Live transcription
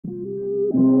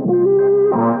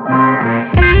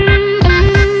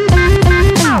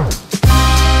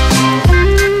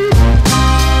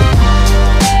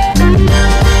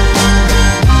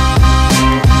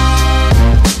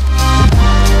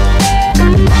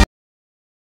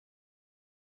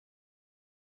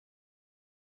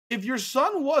If your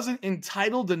son wasn't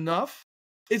entitled enough,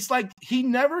 it's like he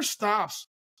never stops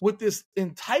with this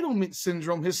entitlement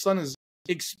syndrome his son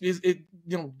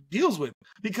deals with.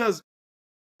 Because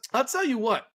I'll tell you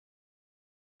what,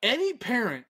 any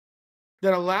parent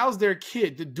that allows their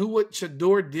kid to do what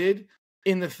Shedeur did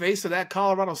in the face of that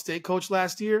Colorado State coach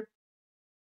last year,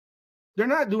 they're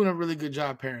not doing a really good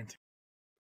job parenting.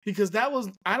 Because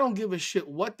I don't give a shit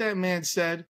what that man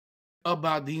said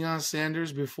about Deion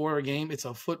Sanders before a game. It's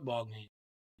a football game.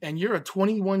 And you're a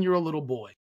 21-year-old little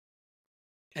boy.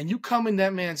 And you come in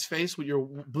that man's face with your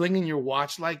blinging your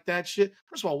watch like that shit.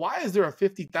 First of all, why is there a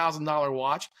 $50,000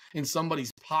 watch in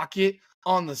somebody's pocket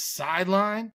on the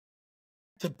sideline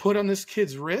to put on this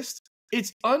kid's wrist?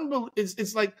 It's unbelievable.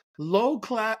 It's like low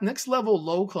class, next level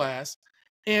low class.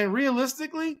 And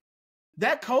realistically,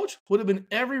 that coach would have been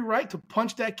every right to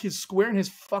punch that kid square in his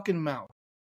fucking mouth.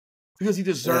 Because he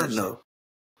deserves it.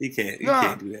 He can't. He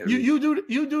can't do that.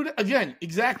 You do that again.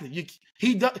 Exactly.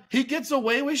 He gets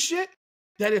away with shit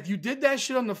that if you did that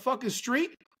shit on the fucking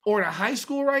street or in a high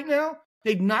school right now,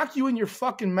 they'd knock you in your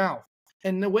fucking mouth.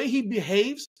 And the way he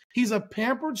behaves, he's a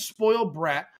pampered, spoiled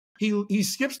brat. He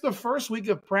skips the first week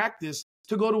of practice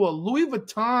to go to a Louis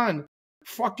Vuitton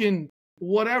fucking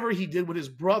whatever he did with his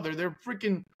brother. They're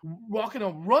freaking walking a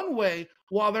runway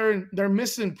while they're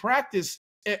missing practice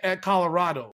at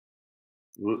Colorado.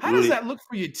 How does that look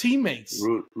for your teammates?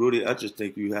 Rudy, I just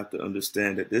think you have to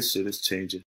understand that this shit is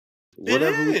changing.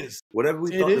 Whatever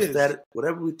we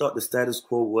thought the status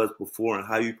quo was before and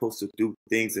how you're supposed to do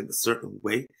things in a certain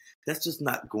way, that's just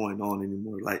not going on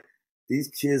anymore. Like, these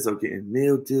kids are getting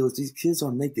meal deals. These kids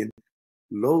are making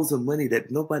loads of money that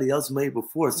nobody else made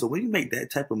before. So when you make that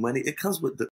type of money, it comes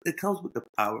with the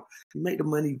power. You make the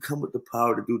money, you come with the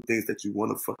power to do things that you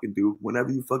want to fucking do whenever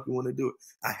you fucking want to do it.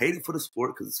 I hate it for the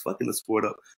sport because it's fucking the sport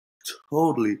up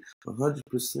totally 100%.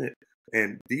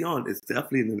 And Deion is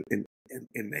definitely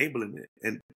enabling it,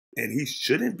 and he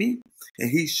shouldn't be, and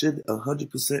he should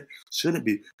 100% shouldn't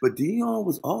be. But Deion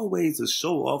was always a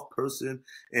show off person,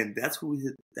 and that's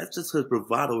just his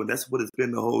bravado, and that's what it's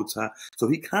been the whole time. So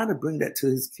he kind of bring that to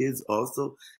his kids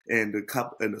also, and the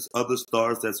other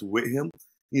stars that's with him,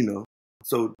 you know.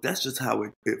 So that's just how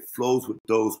it flows with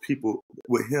those people,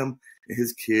 with him and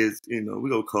his kids. You know, we're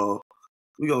gonna call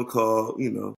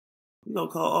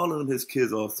all of them his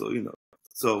kids also. You know,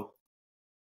 so.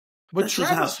 But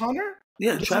Travis Hunter?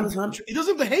 Yeah, Travis Hunter. He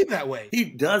doesn't behave that way. He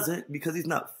doesn't, because he's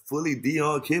not fully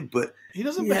Deion kid, but he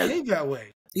doesn't behave that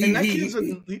way. And that he's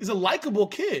a likable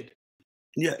kid.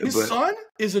 Yeah, his son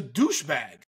is a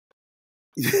douchebag.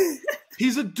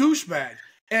 He's a douchebag,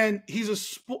 and he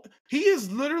is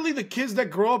literally the kids that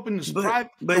grow up in the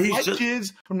white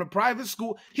kids from the private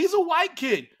school. He's a white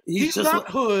kid. He's not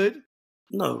hood.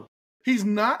 No. He's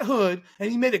not hood, and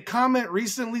he made a comment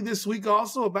recently this week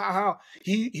also about how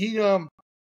he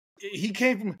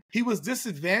was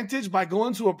disadvantaged by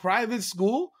going to a private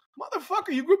school.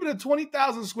 Motherfucker, you grew up in a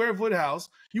 20,000 square foot house.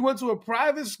 You went to a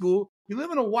private school. You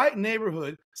live in a white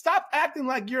neighborhood. Stop acting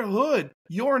like you're hood.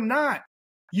 You're not.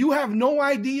 You have no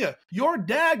idea. Your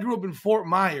dad grew up in Fort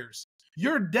Myers.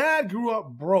 Your dad grew up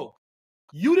broke.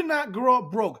 You did not grow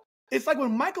up broke. It's like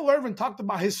when Michael Irvin talked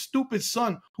about his stupid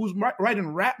son who's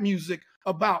writing rap music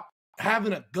about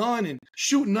having a gun and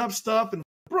shooting up stuff.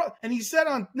 And he said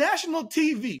on national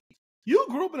TV, you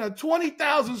grew up in a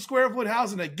 20,000 square foot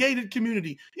house in a gated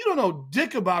community. You don't know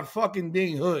dick about fucking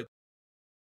being hood.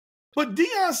 But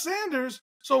Deion Sanders,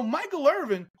 so Michael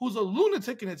Irvin, who's a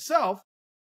lunatic in itself,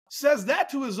 says that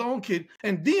to his own kid.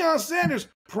 And Deion Sanders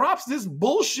props this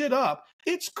bullshit up.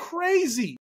 It's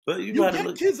crazy. But you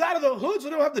get kids out of the hood so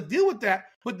they don't have to deal with that.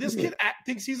 But this kid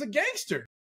thinks he's a gangster.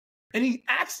 And he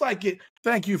acts like it.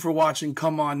 Thank you for watching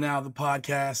Come On Now, the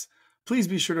podcast. Please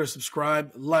be sure to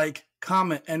subscribe, like,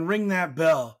 comment, and ring that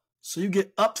bell so you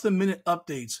get up-to-the-minute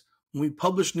updates when we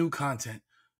publish new content.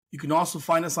 You can also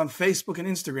find us on Facebook and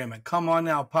Instagram at Come On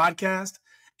Now Podcast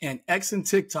and X and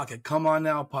TikTok at Come On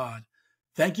Now Pod.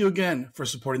 Thank you again for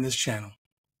supporting this channel.